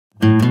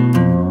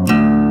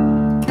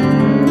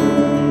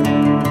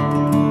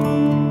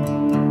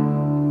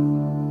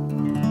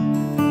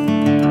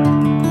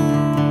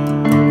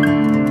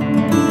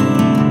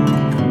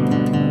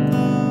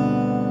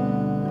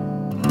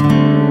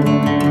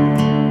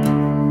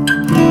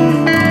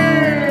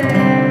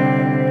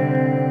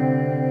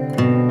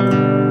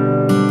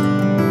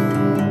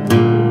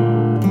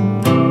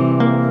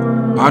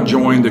I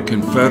joined the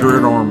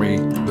Confederate Army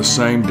the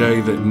same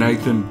day that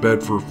Nathan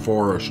Bedford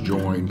Forrest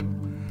joined.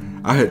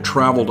 I had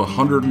traveled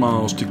 100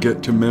 miles to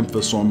get to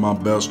Memphis on my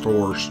best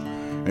horse,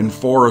 and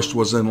Forrest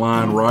was in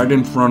line right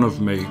in front of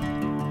me.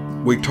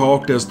 We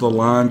talked as the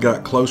line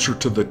got closer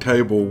to the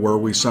table where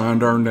we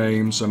signed our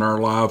names and our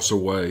lives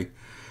away.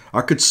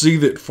 I could see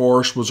that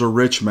Forrest was a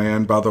rich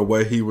man by the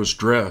way he was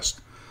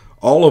dressed.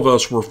 All of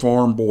us were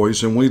farm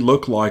boys and we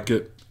looked like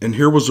it, and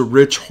here was a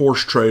rich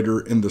horse trader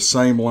in the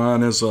same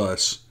line as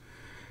us.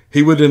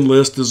 He would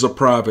enlist as a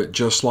private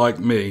just like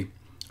me.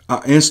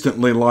 I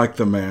instantly liked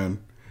the man.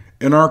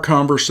 In our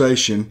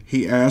conversation,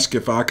 he asked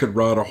if I could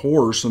ride a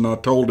horse, and I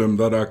told him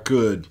that I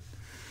could.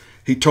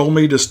 He told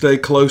me to stay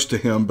close to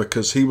him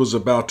because he was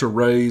about to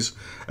raise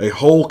a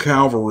whole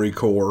cavalry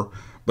corps,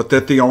 but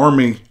that the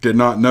Army did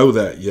not know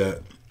that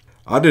yet.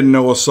 I didn't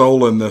know a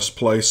soul in this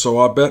place, so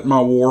I bet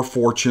my war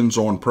fortunes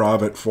on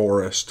Private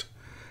Forrest.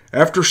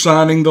 After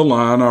signing the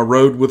line, I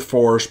rode with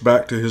Forrest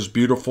back to his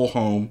beautiful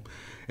home,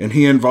 and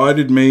he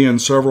invited me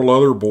and several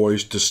other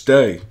boys to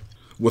stay.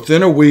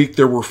 Within a week,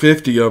 there were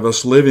 50 of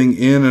us living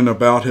in and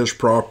about his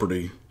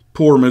property.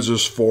 Poor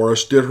Mrs.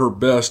 Forrest did her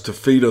best to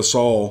feed us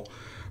all,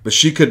 but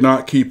she could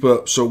not keep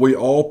up, so we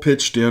all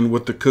pitched in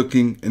with the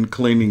cooking and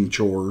cleaning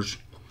chores.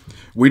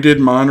 We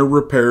did minor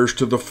repairs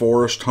to the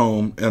Forrest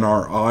home in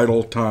our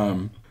idle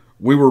time.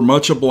 We were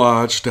much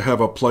obliged to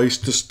have a place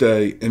to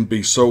stay and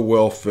be so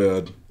well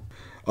fed.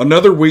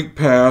 Another week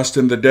passed,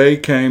 and the day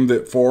came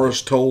that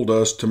Forrest told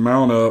us to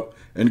mount up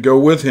and go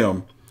with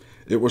him.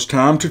 It was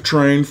time to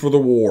train for the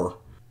war.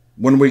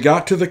 When we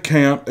got to the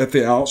camp at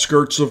the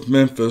outskirts of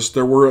Memphis,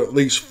 there were at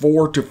least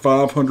 400 to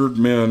 500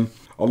 men,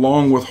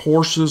 along with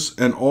horses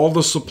and all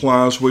the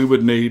supplies we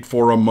would need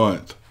for a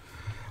month.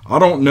 I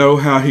don't know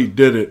how he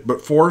did it,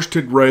 but Forrest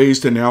had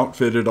raised and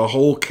outfitted a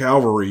whole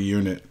cavalry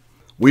unit.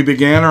 We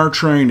began our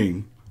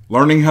training,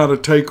 learning how to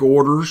take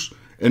orders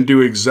and do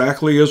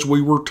exactly as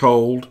we were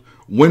told,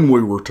 when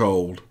we were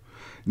told.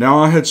 Now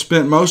I had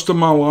spent most of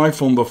my life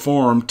on the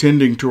farm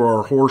tending to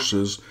our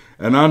horses,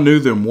 and I knew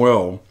them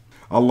well.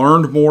 I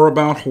learned more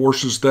about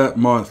horses that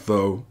month,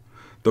 though.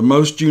 The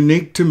most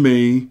unique to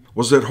me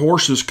was that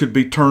horses could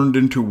be turned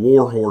into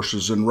war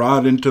horses and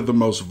ride into the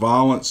most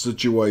violent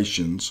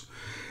situations.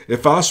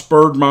 If I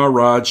spurred my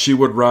ride, she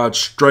would ride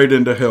straight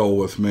into hell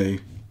with me.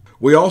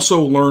 We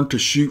also learned to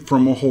shoot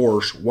from a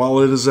horse while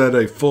it is at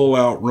a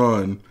full-out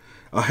run,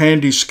 a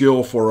handy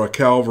skill for a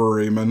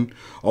cavalryman,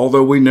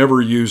 although we never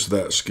used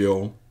that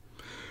skill.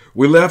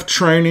 We left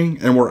training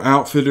and were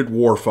outfitted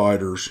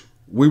warfighters.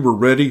 We were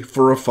ready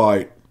for a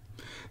fight.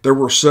 There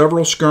were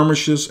several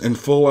skirmishes and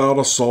full-out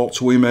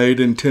assaults we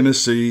made in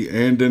Tennessee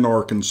and in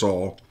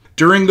Arkansas.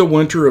 During the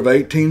winter of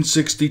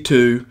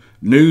 1862,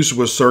 news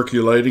was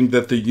circulating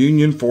that the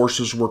Union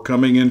forces were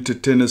coming into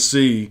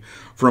Tennessee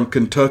from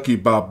Kentucky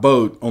by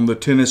boat on the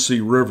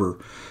Tennessee River,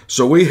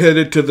 so we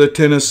headed to the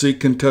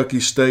Tennessee-Kentucky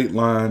state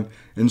line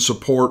in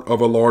support of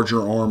a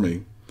larger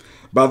army.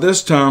 By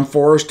this time,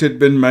 Forrest had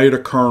been made a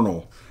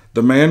colonel.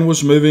 The man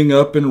was moving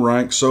up in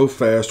rank so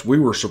fast we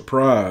were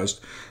surprised,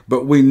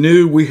 but we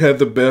knew we had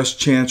the best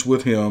chance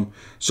with him,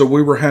 so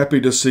we were happy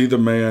to see the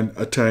man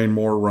attain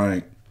more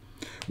rank.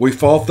 We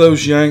fought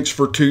those Yanks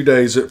for 2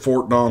 days at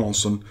Fort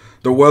Donelson.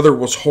 The weather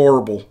was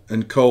horrible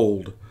and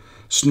cold.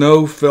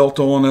 Snow fell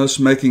on us,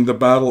 making the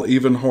battle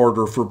even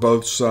harder for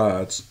both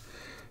sides.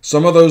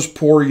 Some of those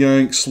poor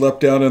Yanks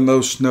slept out in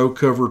those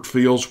snow-covered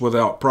fields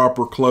without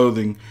proper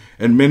clothing,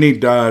 and many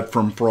died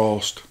from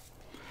frost.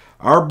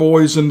 Our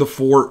boys in the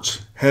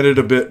forts had it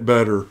a bit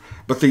better,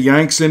 but the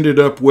Yanks ended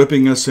up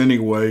whipping us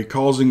anyway,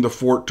 causing the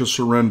fort to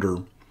surrender.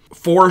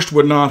 Forrest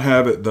would not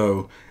have it,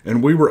 though,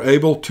 and we were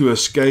able to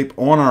escape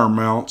on our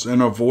mounts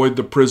and avoid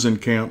the prison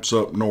camps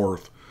up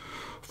north.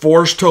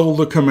 Forrest told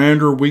the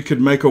commander we could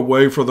make a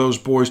way for those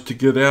boys to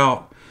get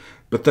out,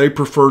 but they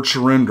preferred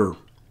surrender.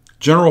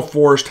 General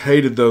Forrest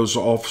hated those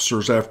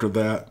officers after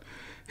that.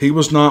 He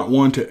was not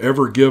one to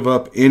ever give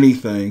up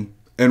anything,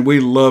 and we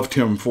loved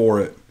him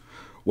for it.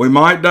 We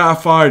might die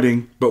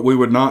fighting, but we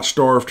would not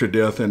starve to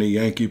death in a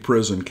Yankee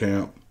prison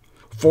camp.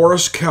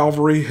 Forrest's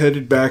cavalry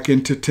headed back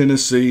into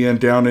Tennessee and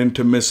down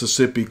into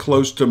Mississippi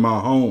close to my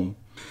home.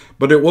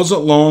 But it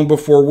wasn't long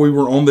before we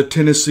were on the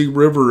Tennessee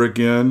River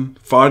again,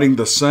 fighting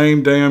the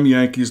same damn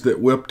Yankees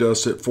that whipped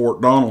us at Fort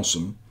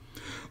Donelson.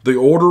 The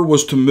order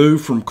was to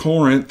move from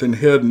Corinth and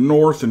head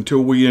north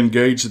until we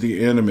engaged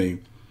the enemy.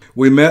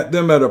 We met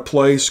them at a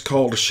place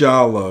called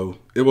Shiloh.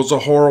 It was a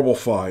horrible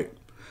fight.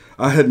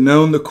 I had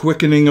known the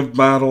quickening of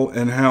battle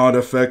and how it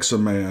affects a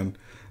man.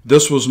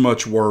 This was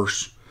much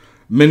worse.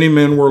 Many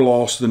men were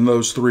lost in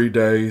those 3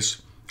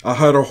 days. I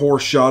had a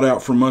horse shot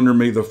out from under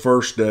me the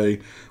first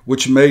day,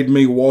 which made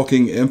me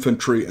walking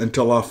infantry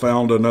until I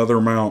found another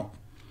mount.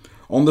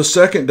 On the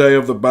second day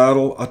of the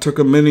battle, I took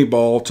a mini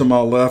ball to my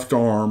left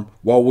arm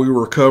while we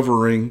were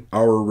covering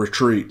our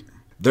retreat.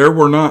 There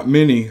were not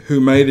many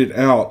who made it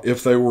out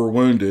if they were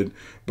wounded,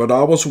 but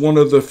I was one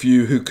of the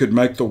few who could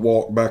make the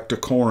walk back to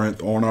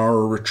Corinth on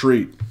our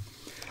retreat.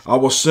 I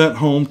was sent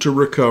home to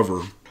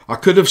recover. I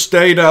could have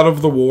stayed out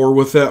of the war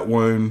with that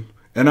wound,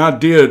 and I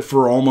did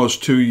for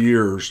almost 2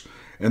 years.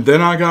 And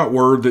then I got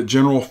word that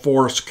General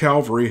Forrest's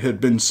cavalry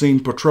had been seen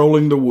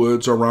patrolling the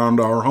woods around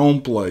our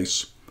home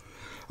place.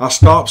 I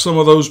stopped some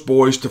of those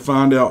boys to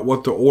find out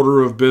what the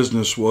order of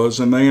business was,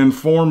 and they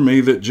informed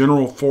me that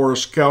General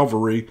Forrest's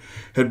cavalry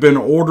had been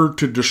ordered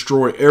to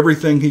destroy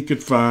everything he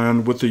could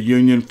find with the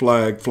Union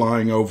flag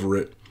flying over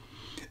it.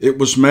 It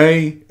was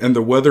May, and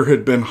the weather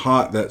had been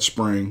hot that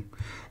spring.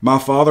 My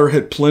father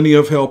had plenty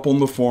of help on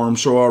the farm,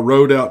 so I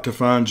rode out to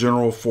find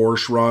General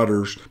Forrest's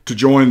riders to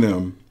join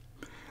them.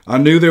 I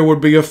knew there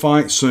would be a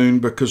fight soon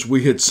because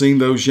we had seen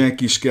those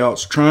Yankee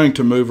scouts trying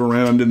to move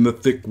around in the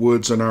thick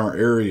woods in our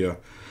area.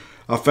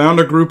 I found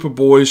a group of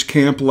boys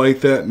camped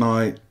late that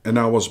night, and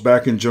I was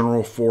back in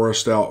General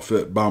Forrest's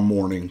outfit by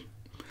morning.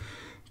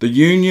 The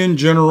Union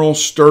General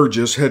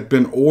Sturgis had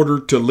been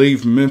ordered to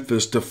leave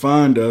Memphis to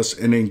find us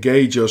and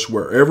engage us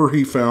wherever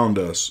he found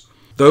us.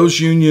 Those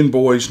Union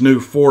boys knew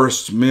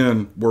Forrest's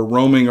men were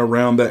roaming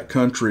around that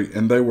country,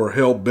 and they were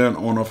hell-bent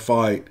on a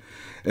fight,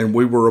 and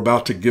we were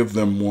about to give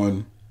them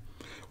one.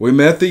 We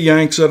met the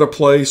Yanks at a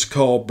place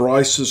called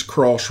Bryce's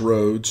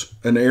Crossroads,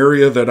 an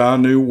area that I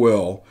knew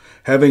well,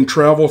 having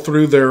traveled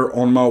through there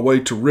on my way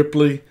to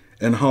Ripley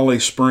and Holly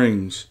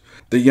Springs.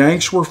 The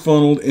Yanks were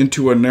funneled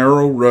into a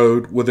narrow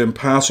road with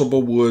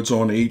impassable woods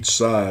on each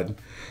side.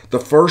 The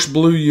first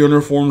blue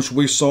uniforms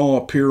we saw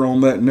appear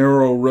on that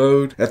narrow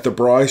road at the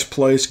Bryce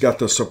place got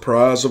the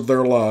surprise of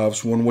their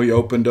lives when we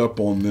opened up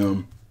on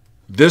them.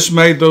 This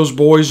made those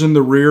boys in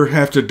the rear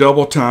have to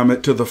double time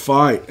it to the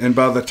fight, and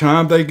by the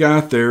time they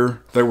got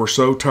there, they were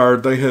so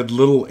tired they had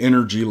little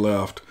energy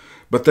left.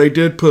 But they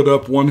did put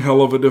up one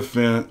hell of a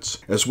defense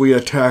as we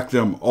attacked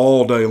them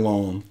all day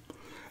long.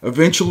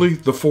 Eventually,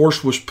 the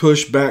force was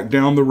pushed back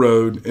down the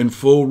road in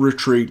full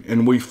retreat,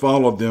 and we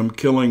followed them,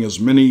 killing as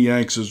many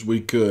Yanks as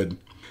we could.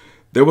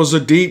 There was a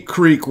deep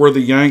creek where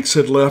the Yanks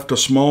had left a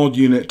small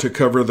unit to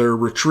cover their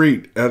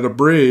retreat at a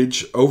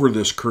bridge over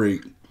this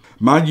creek.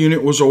 My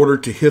unit was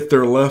ordered to hit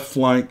their left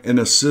flank and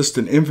assist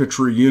an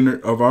infantry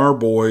unit of our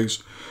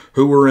boys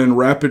who were in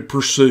rapid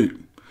pursuit.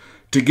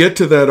 To get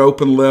to that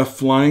open left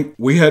flank,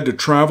 we had to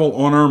travel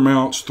on our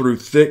mounts through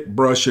thick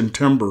brush and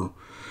timber.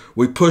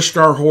 We pushed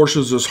our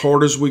horses as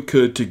hard as we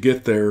could to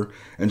get there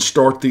and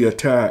start the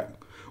attack.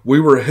 We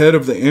were ahead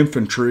of the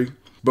infantry,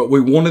 but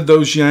we wanted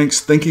those Yanks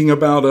thinking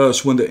about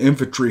us when the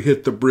infantry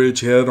hit the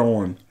bridge head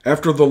on.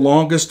 After the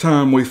longest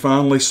time, we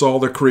finally saw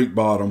the creek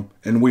bottom,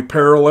 and we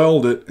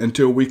paralleled it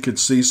until we could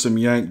see some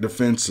Yank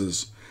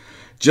defenses.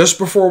 Just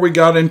before we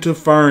got into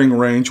firing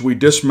range, we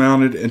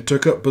dismounted and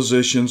took up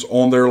positions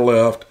on their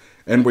left,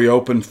 and we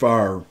opened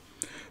fire.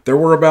 There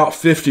were about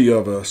 50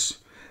 of us.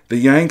 The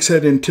Yanks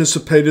had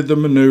anticipated the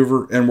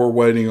maneuver and were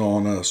waiting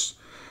on us.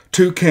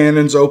 2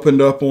 cannons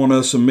opened up on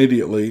us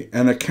immediately,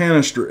 and a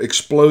canister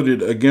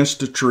exploded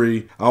against a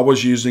tree I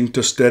was using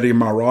to steady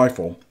my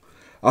rifle.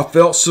 I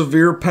felt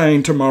severe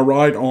pain to my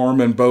right arm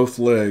and both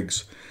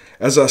legs.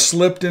 As I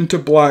slipped into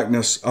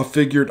blackness, I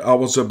figured I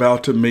was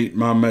about to meet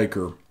my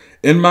maker.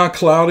 In my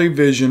cloudy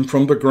vision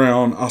from the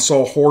ground, I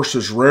saw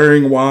horses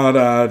rearing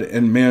wide-eyed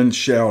and men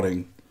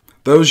shouting.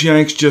 Those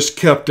Yanks just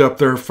kept up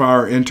their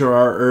fire into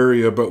our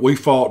area, but we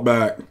fought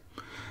back.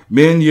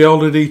 Men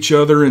yelled at each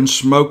other, and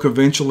smoke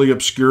eventually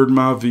obscured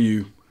my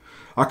view.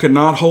 I could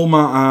not hold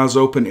my eyes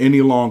open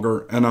any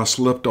longer, and I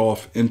slipped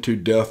off into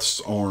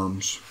death's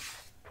arms.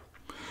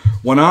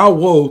 When I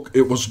awoke,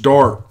 it was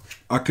dark.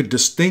 I could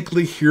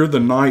distinctly hear the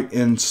night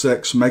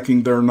insects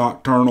making their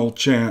nocturnal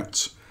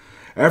chants.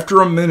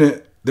 After a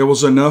minute, there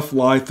was enough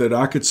light that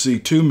I could see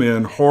 2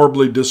 men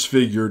horribly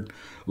disfigured,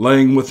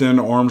 laying within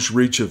arm's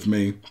reach of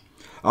me.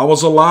 I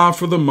was alive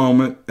for the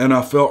moment, and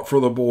I felt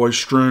for the boys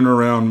strewn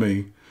around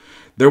me.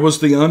 There was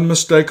the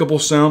unmistakable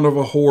sound of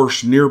a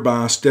horse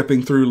nearby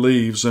stepping through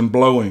leaves and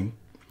blowing.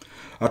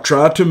 I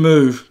tried to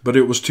move, but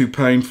it was too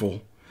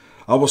painful.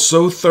 I was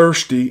so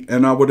thirsty,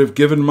 and I would have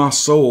given my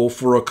soul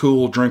for a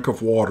cool drink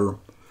of water.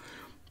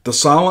 The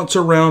silence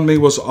around me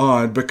was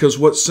odd because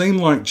what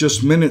seemed like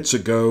just minutes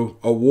ago,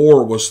 a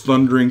war was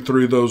thundering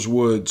through those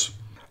woods.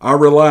 I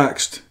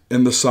relaxed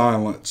in the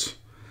silence.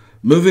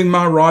 Moving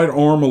my right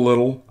arm a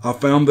little, I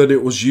found that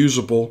it was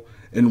usable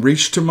and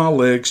reached to my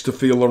legs to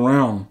feel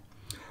around.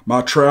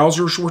 My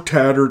trousers were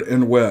tattered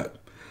and wet.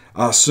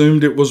 I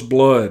assumed it was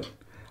blood.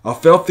 I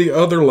felt the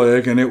other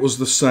leg, and it was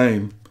the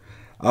same.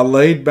 I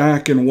laid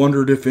back and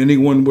wondered if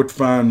anyone would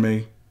find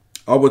me.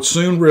 I would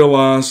soon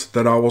realize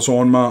that I was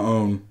on my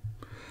own.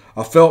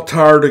 I felt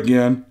tired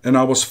again, and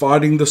I was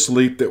fighting the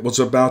sleep that was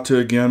about to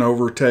again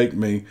overtake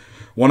me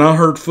when I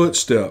heard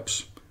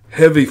footsteps,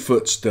 heavy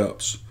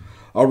footsteps.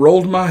 I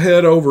rolled my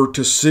head over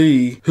to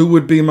see who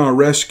would be my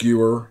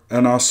rescuer,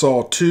 and I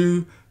saw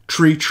 2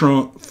 tree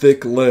trunk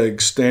thick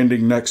legs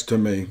standing next to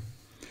me.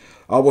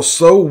 I was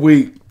so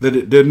weak that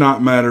it did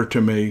not matter to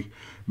me.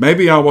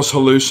 Maybe I was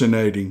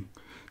hallucinating.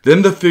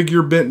 Then the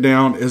figure bent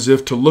down as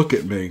if to look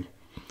at me.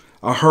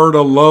 I heard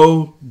a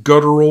low,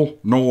 guttural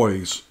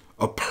noise,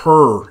 a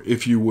purr,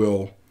 if you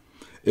will.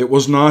 It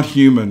was not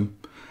human.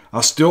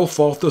 I still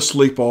fought the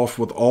sleep off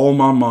with all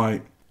my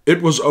might.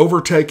 It was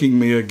overtaking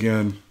me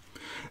again.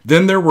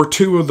 Then there were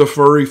two of the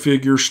furry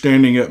figures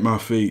standing at my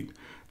feet.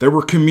 They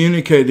were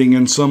communicating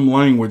in some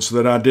language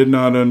that I did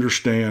not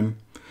understand.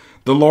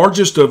 The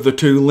largest of the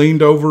two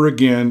leaned over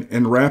again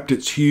and wrapped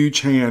its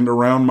huge hand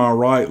around my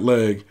right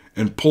leg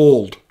and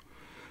pulled.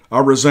 I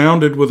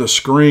resounded with a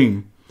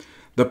scream.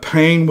 The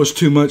pain was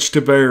too much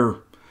to bear.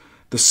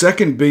 The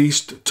second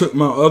beast took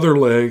my other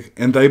leg,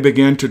 and they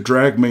began to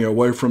drag me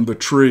away from the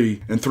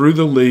tree and through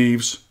the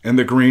leaves and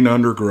the green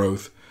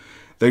undergrowth.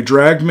 They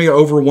dragged me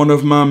over one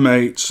of my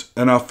mates,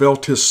 and I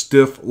felt his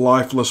stiff,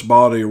 lifeless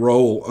body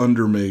roll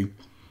under me.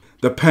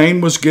 The pain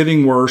was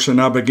getting worse,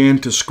 and I began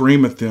to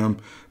scream at them,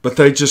 but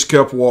they just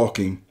kept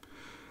walking.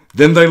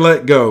 Then they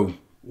let go.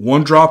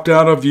 One dropped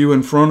out of view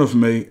in front of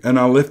me, and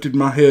I lifted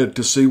my head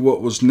to see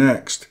what was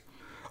next.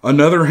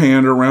 Another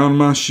hand around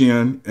my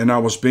shin, and I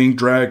was being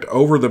dragged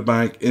over the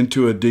bank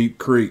into a deep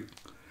creek.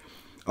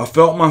 I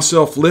felt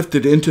myself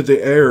lifted into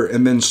the air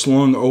and then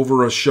slung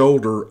over a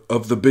shoulder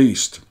of the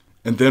beast,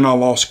 and then I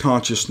lost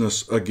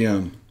consciousness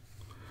again.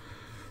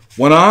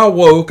 When I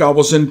awoke, I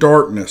was in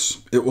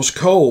darkness. It was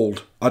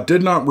cold. I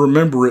did not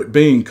remember it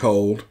being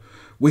cold.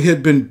 We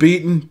had been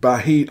beaten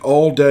by heat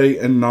all day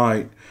and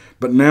night,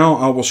 but now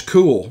I was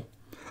cool.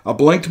 I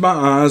blinked my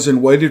eyes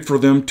and waited for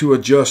them to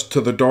adjust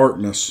to the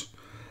darkness.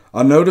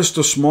 I noticed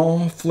a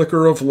small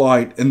flicker of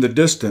light in the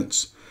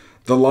distance.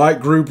 The light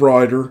grew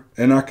brighter,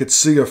 and I could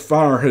see a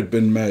fire had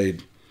been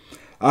made.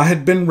 I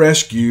had been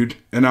rescued,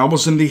 and I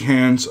was in the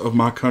hands of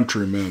my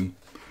countrymen.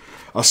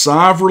 A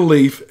sigh of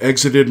relief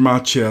exited my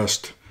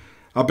chest.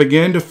 I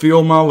began to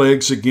feel my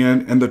legs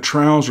again, and the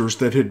trousers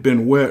that had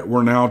been wet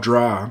were now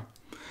dry.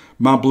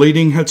 My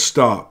bleeding had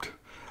stopped.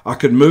 I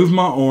could move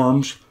my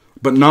arms,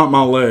 but not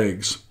my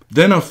legs.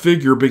 Then a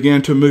figure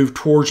began to move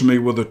towards me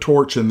with a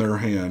torch in their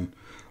hand.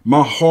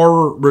 My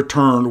horror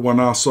returned when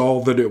I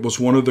saw that it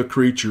was one of the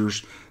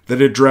creatures that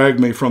had dragged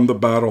me from the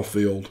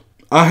battlefield.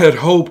 I had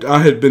hoped I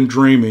had been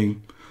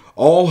dreaming.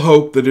 All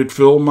hope that had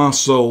filled my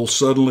soul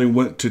suddenly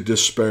went to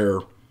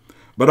despair.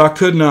 But I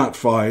could not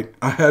fight.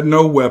 I had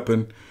no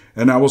weapon,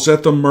 and I was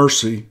at the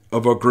mercy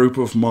of a group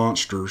of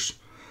monsters.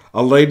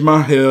 I laid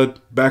my head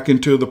back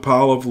into the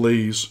pile of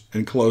leaves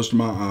and closed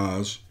my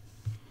eyes.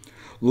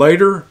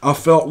 Later, I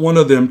felt one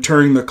of them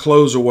tearing the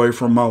clothes away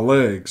from my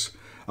legs.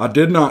 I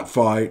did not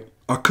fight.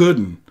 I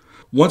couldn't.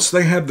 Once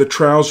they had the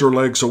trouser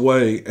legs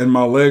away and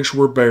my legs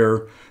were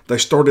bare, they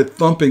started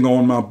thumping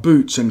on my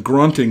boots and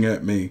grunting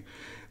at me.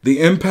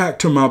 The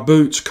impact to my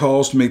boots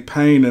caused me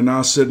pain, and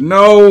I said,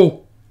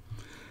 "No!"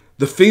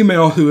 The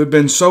female who had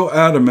been so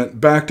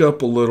adamant backed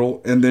up a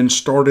little and then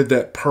started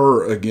that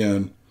purr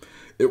again.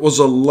 It was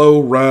a low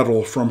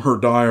rattle from her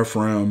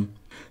diaphragm.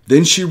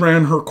 Then she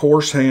ran her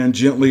coarse hand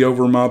gently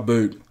over my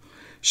boot.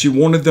 She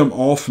wanted them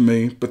off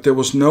me, but there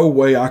was no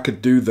way I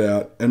could do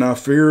that, and I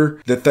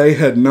fear that they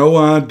had no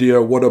idea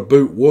what a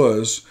boot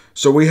was,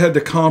 so we had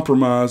to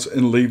compromise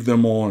and leave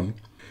them on.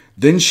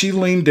 Then she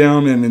leaned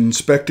down and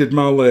inspected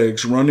my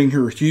legs, running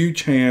her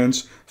huge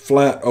hands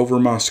flat over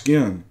my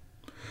skin.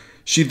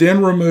 She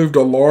then removed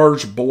a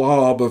large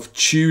blob of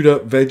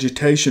chewed-up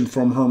vegetation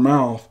from her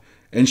mouth,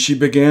 and she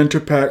began to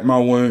pack my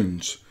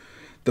wounds.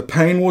 The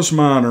pain was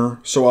minor,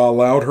 so I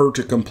allowed her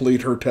to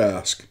complete her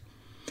task.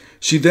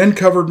 She then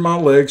covered my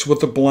legs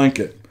with a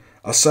blanket,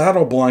 a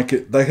saddle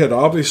blanket they had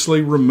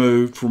obviously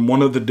removed from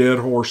one of the dead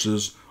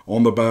horses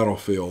on the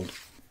battlefield.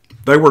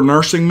 They were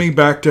nursing me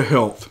back to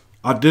health.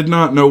 I did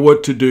not know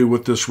what to do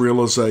with this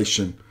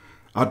realization.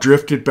 I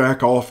drifted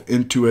back off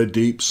into a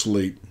deep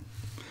sleep.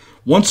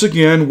 Once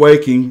again,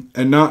 waking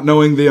and not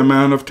knowing the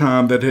amount of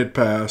time that had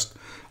passed,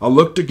 I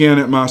looked again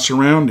at my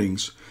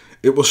surroundings.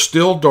 It was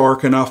still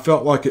dark, and I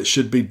felt like it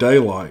should be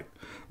daylight.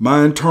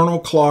 My internal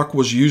clock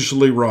was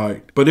usually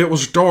right, but it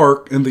was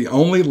dark, and the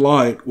only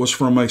light was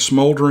from a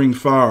smoldering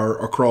fire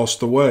across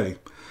the way.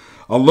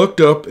 I looked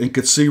up and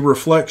could see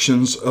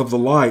reflections of the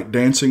light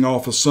dancing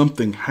off of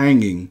something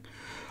hanging.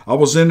 I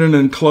was in an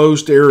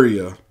enclosed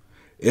area.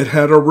 It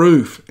had a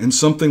roof, and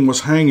something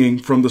was hanging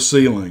from the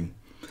ceiling.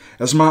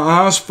 As my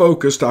eyes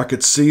focused, I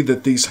could see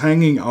that these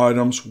hanging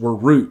items were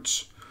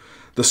roots.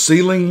 The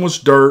ceiling was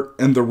dirt,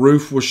 and the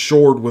roof was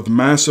shored with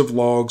massive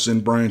logs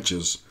and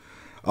branches.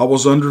 I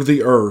was under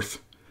the earth.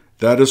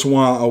 That is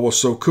why I was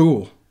so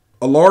cool.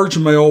 A large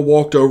male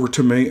walked over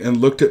to me and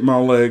looked at my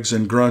legs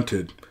and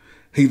grunted.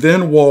 He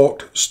then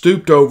walked,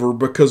 stooped over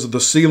because the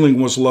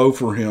ceiling was low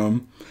for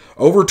him,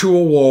 over to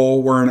a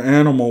wall where an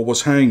animal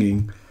was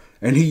hanging,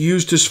 and he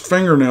used his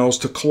fingernails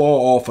to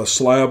claw off a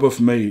slab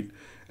of meat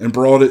and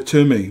brought it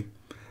to me.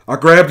 I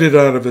grabbed it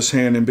out of his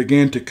hand and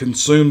began to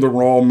consume the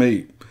raw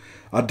meat.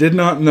 I did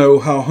not know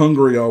how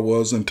hungry I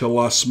was until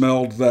I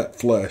smelled that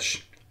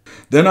flesh.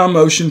 Then I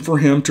motioned for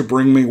him to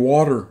bring me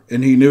water,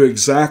 and he knew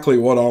exactly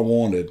what I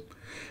wanted.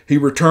 He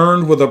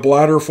returned with a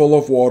bladder full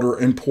of water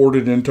and poured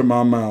it into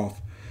my mouth.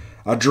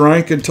 I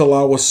drank until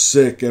I was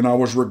sick, and I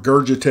was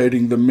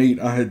regurgitating the meat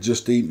I had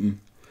just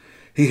eaten.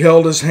 He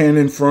held his hand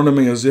in front of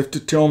me as if to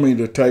tell me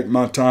to take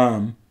my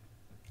time.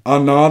 I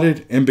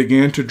nodded and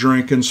began to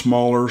drink in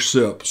smaller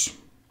sips.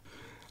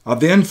 I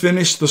then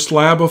finished the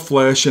slab of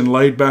flesh and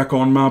laid back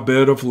on my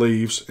bed of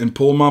leaves and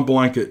pulled my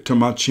blanket to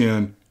my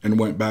chin and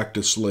went back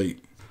to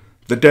sleep.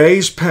 The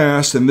days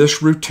passed and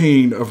this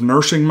routine of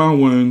nursing my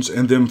wounds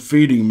and them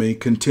feeding me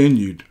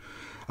continued.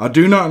 I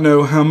do not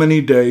know how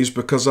many days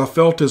because I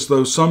felt as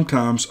though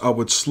sometimes I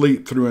would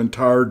sleep through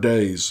entire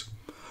days.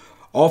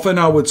 Often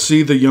I would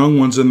see the young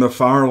ones in the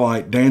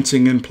firelight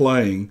dancing and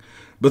playing,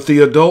 but the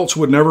adults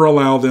would never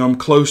allow them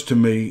close to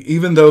me,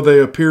 even though they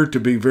appeared to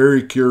be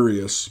very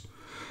curious.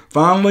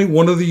 Finally,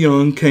 one of the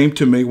young came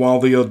to me while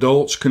the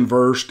adults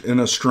conversed in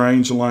a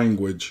strange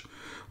language.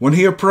 When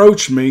he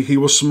approached me, he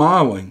was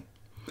smiling.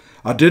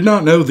 I did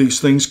not know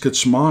these things could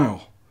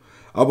smile.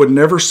 I would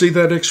never see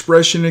that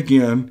expression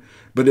again,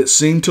 but it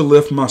seemed to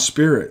lift my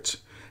spirits.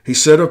 He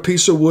set a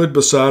piece of wood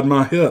beside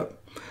my hip,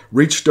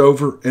 reached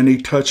over, and he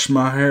touched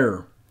my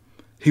hair.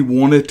 He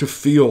wanted to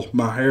feel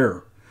my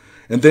hair.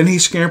 And then he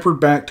scampered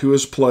back to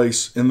his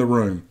place in the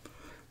room.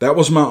 That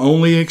was my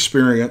only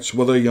experience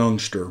with a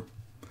youngster.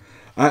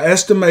 I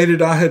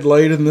estimated I had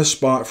laid in this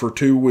spot for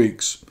 2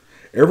 weeks.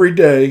 Every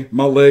day,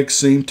 my legs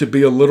seemed to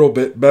be a little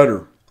bit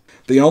better.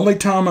 The only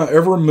time I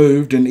ever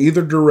moved in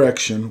either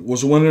direction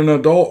was when an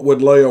adult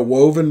would lay a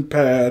woven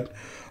pad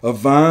of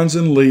vines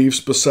and leaves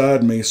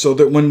beside me so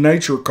that when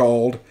nature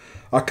called,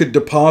 I could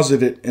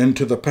deposit it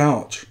into the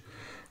pouch.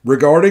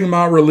 Regarding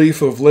my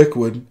relief of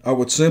liquid, I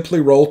would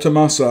simply roll to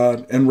my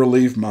side and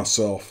relieve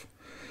myself.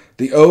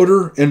 The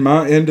odor in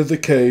my end of the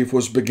cave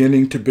was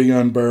beginning to be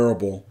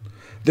unbearable.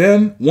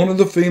 Then one of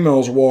the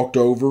females walked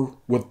over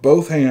with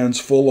both hands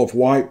full of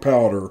white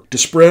powder to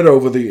spread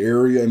over the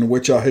area in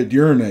which I had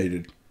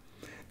urinated.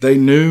 They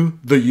knew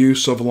the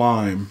use of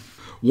lime.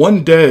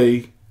 One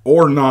day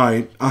or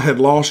night, I had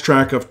lost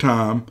track of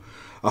time.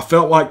 I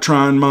felt like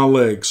trying my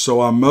legs,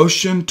 so I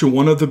motioned to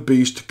one of the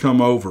beasts to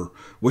come over,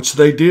 which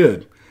they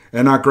did,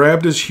 and I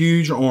grabbed his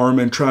huge arm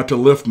and tried to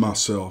lift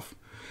myself.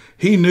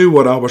 He knew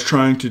what I was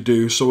trying to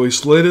do, so he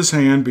slid his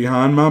hand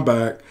behind my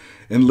back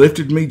and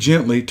lifted me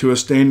gently to a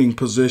standing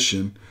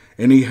position,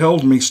 and he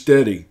held me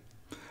steady.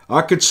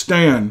 I could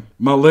stand.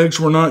 My legs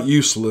were not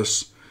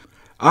useless.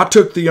 I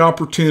took the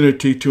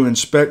opportunity to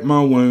inspect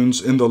my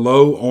wounds in the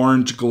low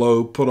orange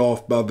glow put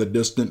off by the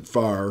distant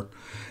fire,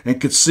 and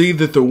could see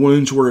that the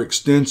wounds were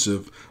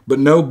extensive, but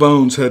no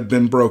bones had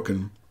been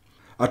broken.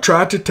 I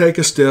tried to take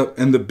a step,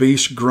 and the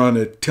beast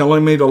grunted,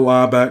 telling me to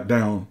lie back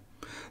down.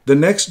 The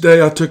next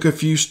day I took a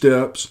few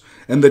steps,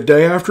 and the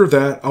day after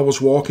that I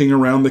was walking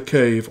around the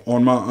cave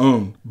on my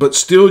own, but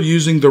still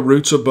using the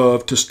roots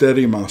above to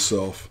steady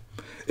myself.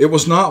 It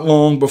was not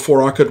long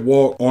before I could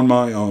walk on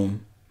my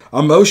own.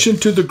 I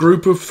motioned to the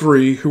group of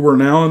 3 who were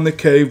now in the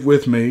cave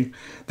with me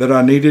that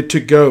I needed to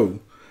go.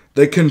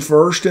 They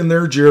conversed in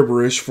their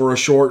gibberish for a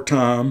short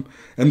time,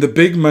 and the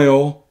big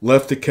male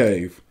left the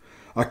cave.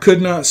 I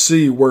could not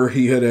see where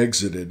he had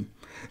exited.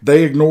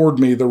 They ignored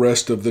me the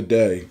rest of the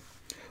day.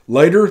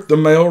 Later, the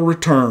male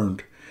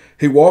returned.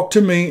 He walked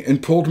to me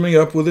and pulled me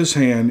up with his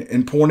hand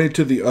and pointed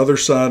to the other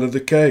side of the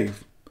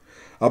cave.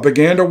 I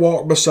began to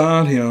walk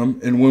beside him,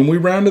 and when we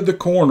rounded the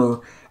corner,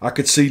 I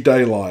could see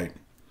daylight.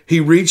 He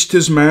reached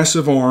his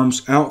massive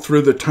arms out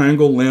through the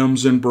tangled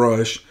limbs and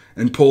brush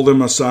and pulled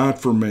them aside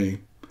for me.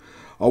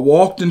 I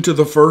walked into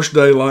the first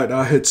daylight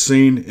I had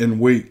seen in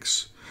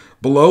weeks.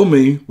 Below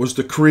me was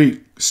the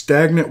creek,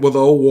 stagnant with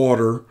old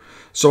water,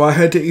 so I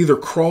had to either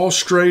crawl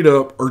straight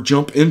up or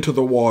jump into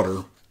the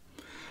water.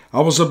 I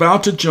was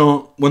about to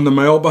jump when the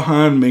male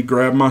behind me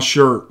grabbed my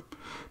shirt,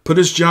 put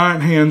his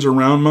giant hands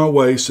around my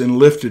waist, and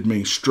lifted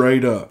me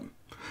straight up.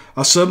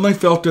 I suddenly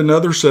felt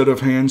another set of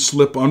hands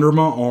slip under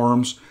my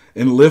arms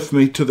and lift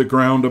me to the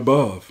ground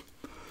above.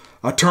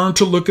 I turned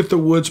to look at the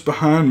woods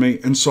behind me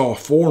and saw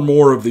 4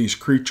 more of these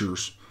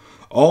creatures,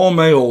 all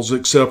males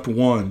except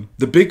one,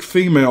 the big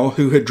female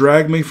who had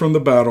dragged me from the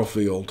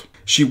battlefield.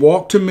 She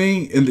walked to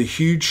me in the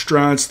huge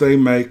strides they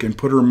make and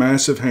put her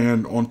massive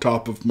hand on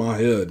top of my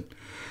head.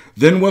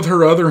 Then with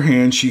her other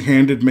hand she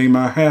handed me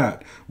my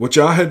hat, which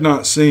I had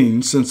not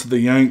seen since the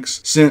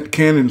Yanks sent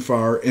cannon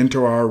fire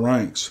into our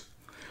ranks.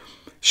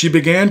 She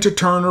began to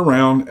turn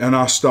around and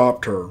I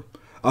stopped her.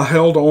 I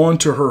held on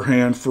to her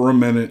hand for a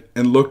minute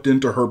and looked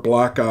into her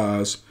black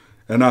eyes,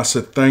 and I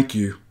said, "Thank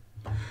you."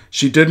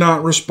 She did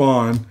not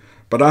respond,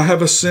 but I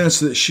have a sense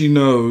that she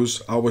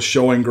knows I was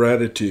showing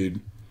gratitude.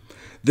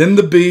 Then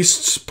the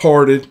beasts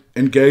parted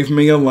and gave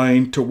me a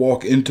lane to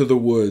walk into the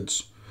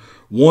woods.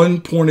 One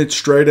pointed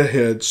straight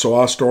ahead, so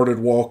I started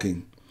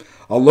walking.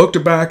 I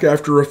looked back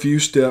after a few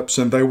steps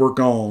and they were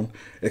gone,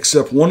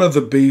 except one of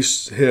the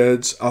beasts'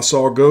 heads I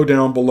saw go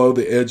down below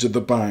the edge of the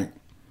bank.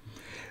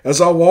 As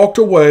I walked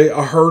away,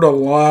 I heard a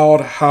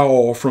loud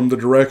howl from the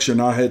direction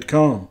I had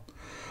come.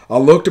 I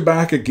looked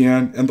back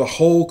again, and the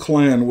whole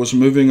clan was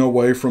moving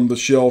away from the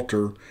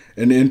shelter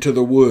and into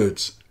the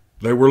woods.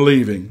 They were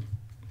leaving.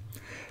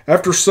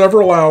 After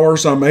several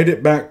hours, I made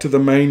it back to the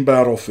main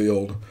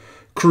battlefield.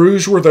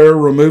 Crews were there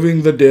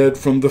removing the dead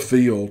from the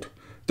field.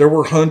 There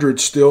were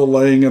hundreds still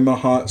laying in the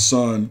hot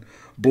sun,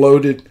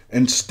 bloated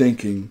and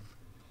stinking.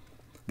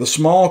 The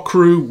small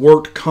crew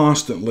worked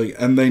constantly,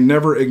 and they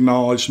never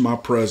acknowledged my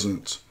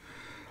presence.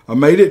 I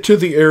made it to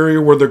the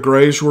area where the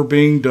graves were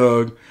being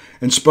dug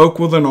and spoke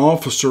with an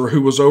officer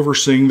who was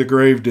overseeing the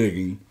grave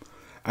digging.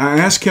 I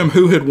asked him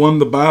who had won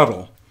the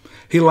battle.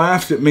 He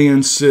laughed at me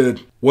and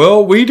said,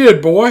 "Well, we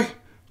did, boy.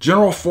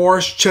 General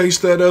Forrest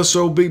chased that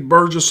SOB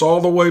Burgess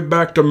all the way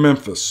back to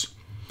Memphis."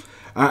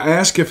 I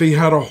asked if he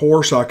had a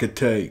horse I could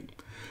take.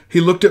 He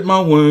looked at my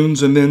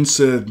wounds and then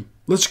said,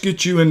 "Let's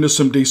get you into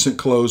some decent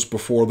clothes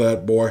before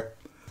that, boy."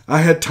 I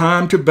had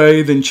time to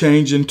bathe and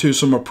change into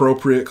some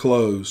appropriate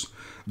clothes.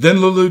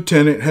 Then the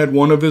lieutenant had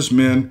one of his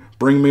men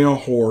bring me a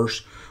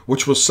horse,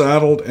 which was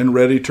saddled and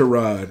ready to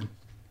ride.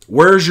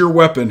 "Where's your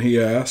weapon?" he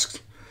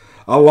asked.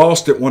 "I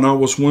lost it when I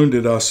was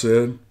wounded," I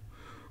said.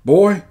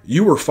 "Boy,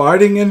 you were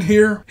fighting in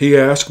here?" he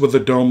asked with a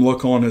dumb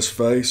look on his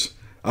face.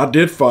 "I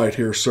did fight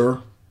here, sir."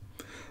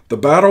 "The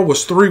battle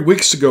was 3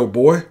 weeks ago,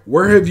 boy.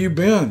 Where have you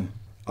been?"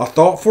 I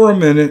thought for a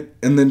minute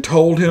and then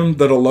told him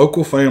that a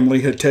local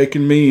family had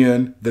taken me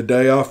in the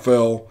day I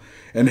fell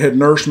and had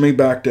nursed me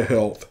back to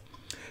health.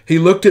 He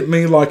looked at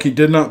me like he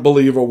did not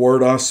believe a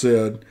word I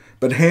said,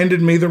 but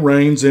handed me the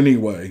reins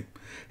anyway.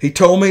 He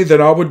told me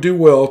that I would do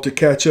well to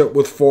catch up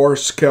with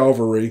Forrest's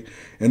cavalry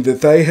and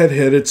that they had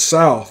headed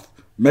south,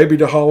 maybe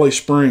to Holly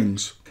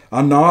Springs.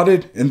 I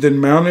nodded and then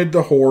mounted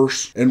the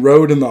horse and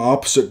rode in the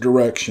opposite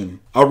direction.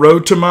 I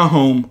rode to my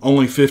home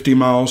only 50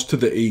 miles to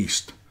the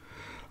east.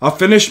 I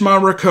finished my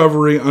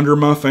recovery under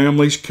my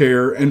family's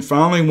care and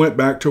finally went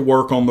back to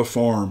work on the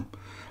farm.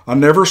 I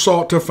never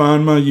sought to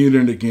find my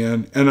unit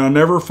again, and I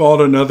never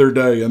fought another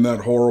day in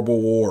that horrible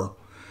war.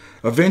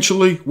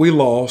 Eventually, we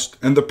lost,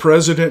 and the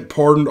president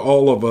pardoned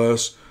all of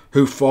us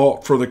who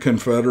fought for the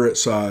Confederate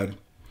side.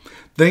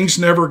 Things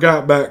never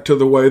got back to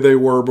the way they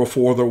were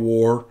before the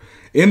war.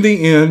 In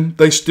the end,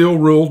 they still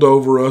ruled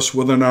over us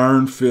with an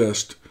iron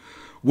fist.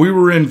 We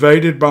were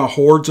invaded by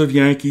hordes of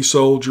Yankee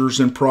soldiers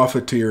and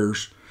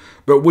profiteers,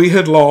 but we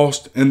had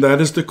lost, and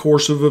that is the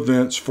course of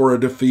events for a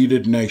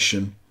defeated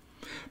nation.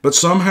 But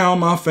somehow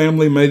my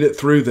family made it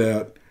through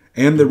that,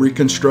 and the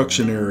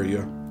Reconstruction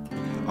area.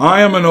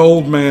 I am an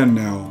old man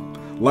now.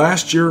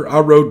 Last year I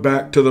rode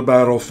back to the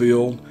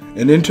battlefield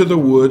and into the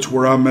woods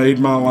where I made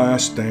my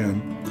last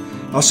stand.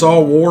 I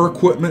saw war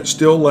equipment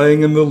still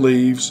laying in the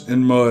leaves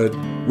and mud,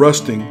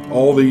 rusting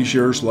all these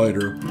years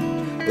later.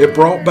 It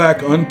brought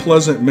back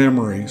unpleasant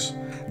memories.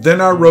 Then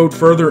I rode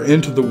further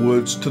into the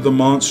woods to the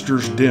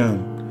monster's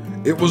den.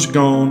 It was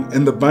gone,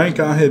 and the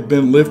bank I had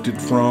been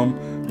lifted from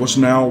was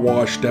now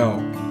washed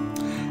out.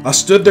 I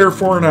stood there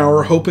for an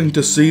hour hoping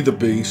to see the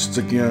beasts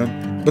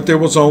again, but there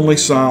was only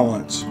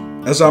silence.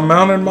 As I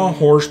mounted my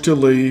horse to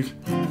leave,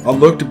 I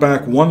looked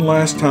back one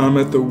last time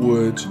at the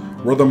woods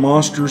where the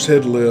monsters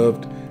had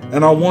lived,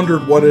 and I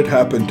wondered what had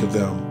happened to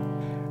them.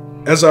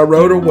 As I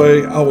rode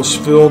away, I was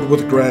filled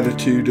with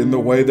gratitude in the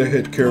way they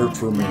had cared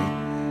for me.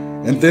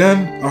 And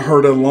then I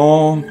heard a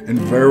long and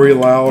very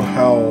loud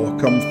howl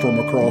come from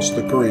across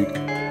the creek.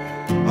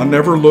 I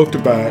never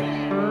looked back.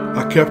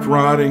 I kept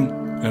riding,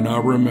 and I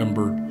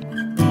remembered.